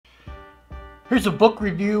Here's a book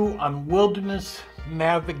review on wilderness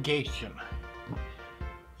navigation.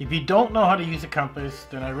 If you don't know how to use a compass,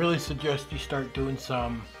 then I really suggest you start doing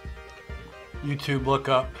some YouTube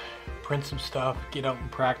lookup, print some stuff, get out and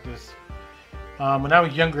practice. When I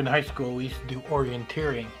was younger in high school, we used to do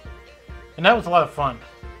orienteering, and that was a lot of fun.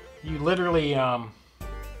 You literally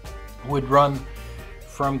would run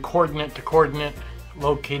from coordinate to coordinate,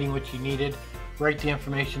 locating what you needed, write the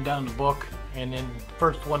information down in the book, and then the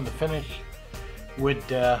first one to finish would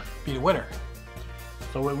be the winner.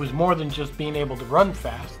 So it was more than just being able to run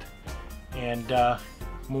fast, and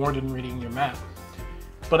more than reading your map.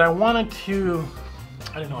 But I wanted to,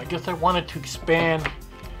 I guess I wanted to expand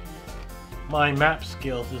my map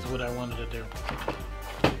skills is what I wanted to do.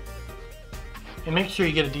 And make sure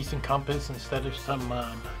you get a decent compass instead of some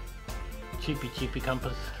cheapy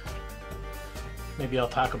compass. Maybe I'll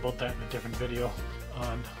talk about that in a different video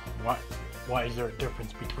on why is there a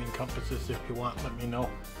difference between compasses. If you want, let me know.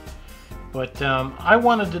 But I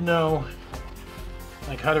wanted to know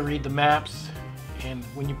like how to read the maps, and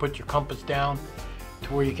when you put your compass down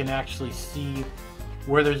to where you can actually see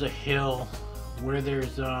where there's a hill, where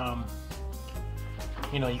there's you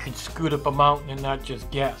can scoot up a mountain and not just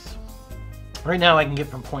guess. Right now I can get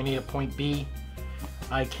from point A to point B.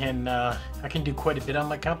 I can do quite a bit on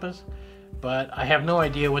my compass, but I have no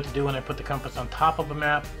idea what to do when I put the compass on top of a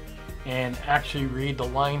map and actually read the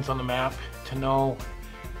lines on the map to know,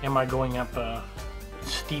 am I going up a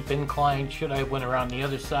steep incline? Should I have went around the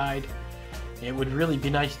other side? It would really be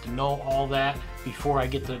nice to know all that before I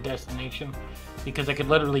get to the destination, because I could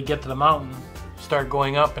literally get to the mountain, start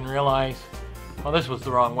going up, and realize, well, this was the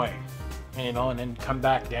wrong way, and then come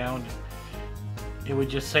back down. It would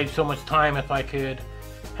just save so much time if I could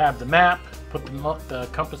have the map, put the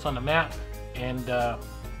compass on the map, and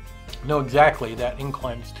know exactly that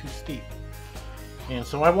incline is too steep. And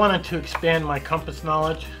so I wanted to expand my compass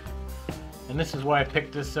knowledge, and this is why I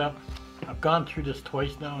picked this up. I've gone through this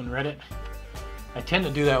twice now and read it. I tend to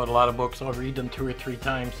do that with a lot of books. I'll read them 2 or 3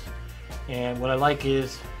 times, and what I like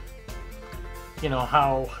is,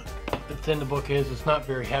 how thin the book is. It's not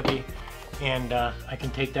very heavy, and I can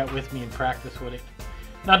take that with me and practice with it.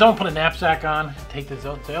 Now, don't put a knapsack on, take this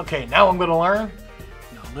out and say, okay, now I'm going to learn.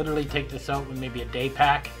 No, literally take this out with maybe a day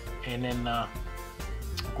pack, and then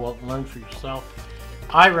go out and learn for yourself.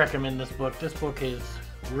 I recommend this book. This book is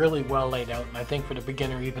really well laid out, and I think for the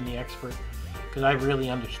beginner, even the expert, because I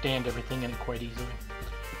really understand everything in it quite easily.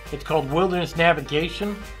 It's called Wilderness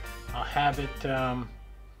Navigation. I'll have it, the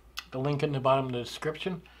link in the bottom of the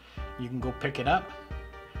description. You can go pick it up.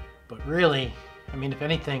 But really, if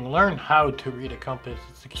anything, learn how to read a compass.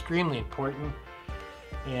 It's extremely important,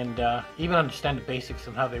 and even understand the basics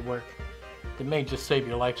of how they work. It may just save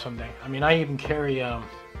your life someday. I even carry, I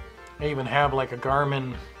even have like a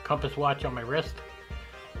Garmin compass watch on my wrist,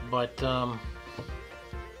 but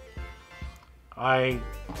I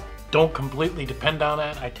don't completely depend on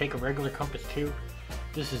that. I take a regular compass too.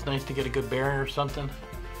 This is nice to get a good bearing or something,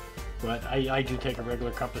 but I do take a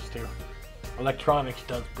regular compass too. Electronics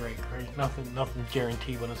does break, right? Nothing's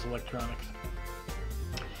guaranteed when it's electronics.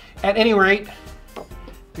 At any rate,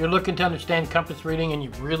 if you're looking to understand compass reading and you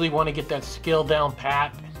really want to get that skill down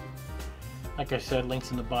pat, like I said,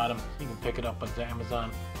 links in the bottom. You can pick it up on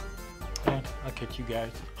Amazon. And I'll catch you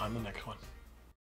guys on the next one.